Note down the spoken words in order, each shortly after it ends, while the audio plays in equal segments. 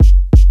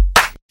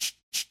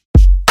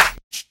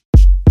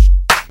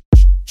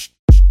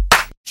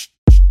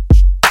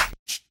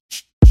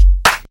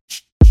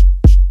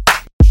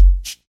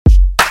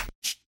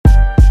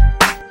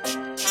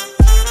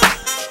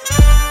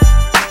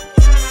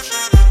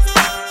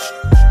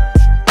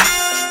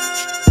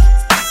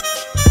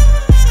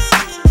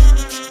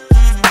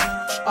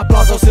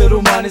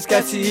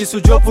esquece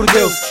isso, Joe, por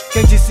Deus.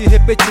 Quem disse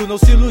repetiu, não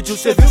se iludiu,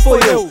 cê viu foi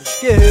eu.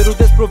 Guerreiro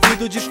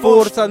desprovido de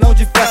força, não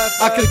de fé.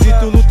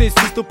 Acredito, luta,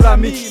 insisto pra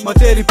me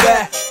manter em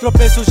pé.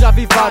 Tropeços já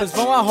vi vários,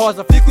 vão a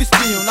rosa, fica o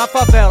espinho. Na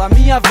favela,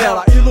 minha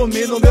vela,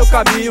 ilumina o meu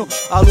caminho.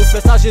 A luz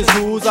peça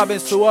Jesus,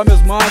 abençoa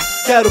meus manos.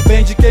 Quero o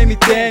bem de quem me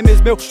tem,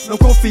 meu não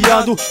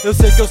confiando. Eu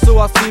sei que eu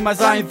sou assim,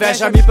 mas a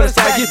inveja me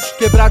persegue.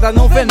 Quebrada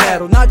não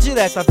venero, na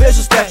direta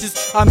vejo os testes.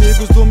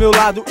 Amigos do meu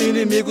lado,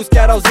 inimigos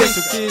quero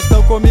ausência. Que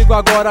estão comigo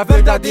agora,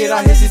 verdadeira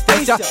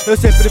resistência. Eu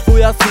sempre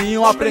fui assim,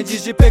 um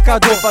aprendiz de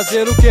pecador.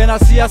 Fazer o que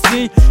nasci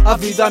assim, a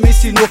vida me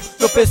ensinou.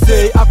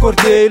 Tropecei,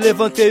 acordei,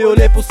 levantei,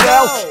 olhei pro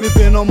céu. Me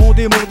vi no mundo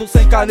imundo,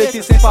 sem caneta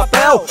e sem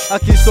papel.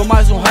 Aqui sou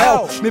mais um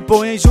réu, me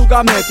põe em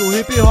julgamento.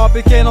 Hip hop,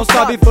 quem não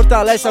sabe,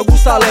 fortalece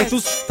alguns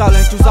talentos.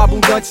 Talentos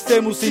abundantes,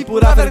 temos sim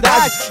pura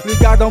verdade.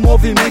 Ligado ao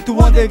movimento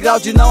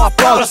underground, não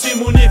aplaudo.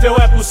 Próximo nível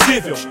é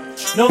possível,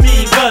 não me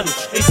engano.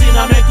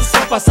 Ensinamentos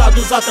são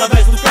passados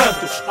através do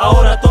canto. A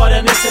oratória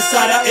é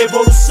necessária,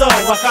 evolução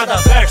a cada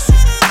verso,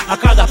 a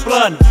cada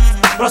plano.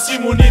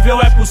 Próximo nível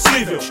é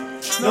possível,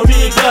 não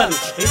me engano.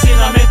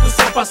 Ensinamentos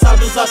são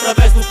passados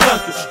através do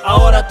canto. A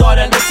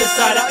oratória é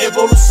necessária,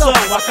 evolução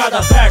a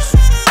cada verso,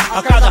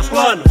 a cada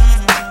plano.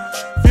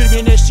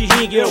 Firme neste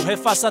ringue, eu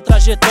refaço a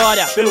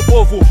trajetória. Pelo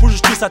povo, por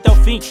justiça até o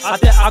fim,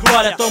 até a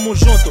glória. Tamo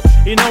junto,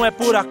 e não é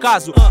por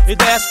acaso.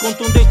 Ideias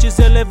contundentes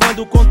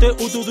elevando o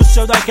conteúdo do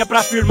seu deck. É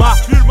pra firmar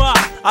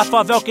a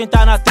favela quem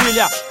tá na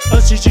trilha.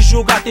 Antes de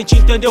julgar, tente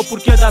entender o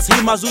porquê das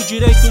rimas. O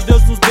direito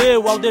Deus nos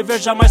deu, ao dever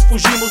jamais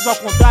fugimos. Ao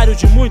contrário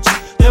de muitos,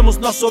 temos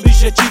nossos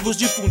objetivos.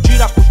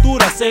 Difundir a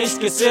cultura sem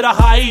esquecer a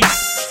raiz.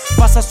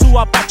 Faça a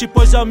sua parte,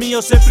 pois a minha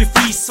eu sempre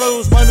fiz. Foi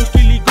os mano que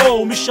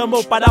ligou, me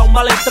chamou para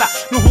uma letra.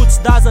 No roots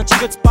das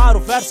antigas disparo,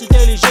 verso,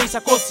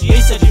 inteligência,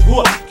 consciência de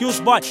rua. Que os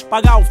boy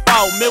pagar um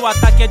pau, meu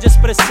ataque é de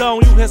expressão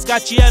e o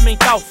resgate é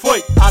mental.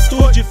 Foi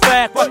ato de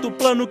fé, quarto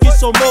plano que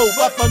somou.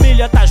 A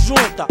família tá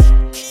junta,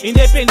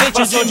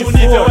 independente de onde for.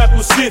 Nível é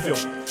possível,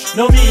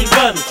 não me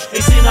engano.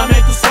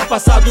 Ensinamentos são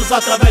passados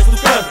através do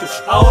canto.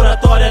 A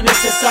oratória é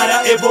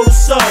necessária,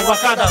 evolução a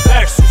cada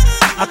verso,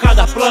 a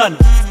cada plano.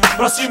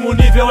 Próximo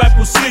nível é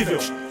possível,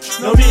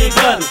 não me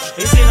engano.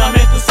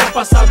 Ensinamentos são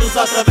passados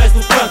através do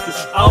canto.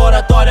 A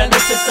oratória é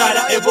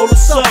necessária,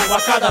 evolução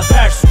a cada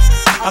verso,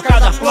 a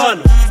cada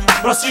plano.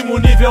 Próximo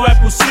nível é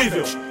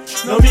possível,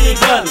 não me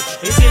engano.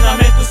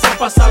 Ensinamentos são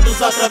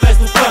passados através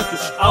do canto.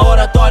 A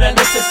oratória é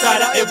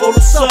necessária,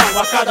 evolução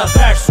a cada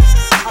verso,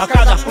 a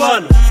cada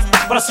plano.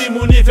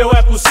 Próximo nível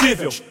é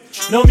possível,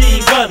 não me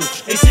engano.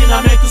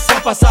 Ensinamentos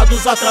são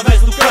passados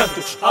através do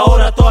canto. A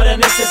oratória é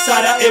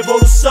necessária,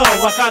 evolução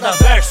a cada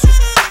verso,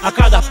 a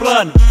cada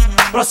plano.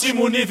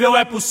 Próximo nível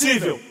é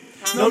possível,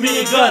 não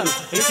me engano.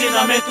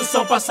 Ensinamentos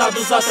são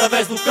passados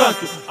através do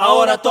canto. A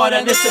oratória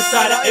é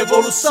necessária,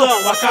 evolução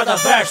a cada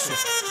verso,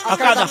 a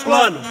cada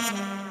plano.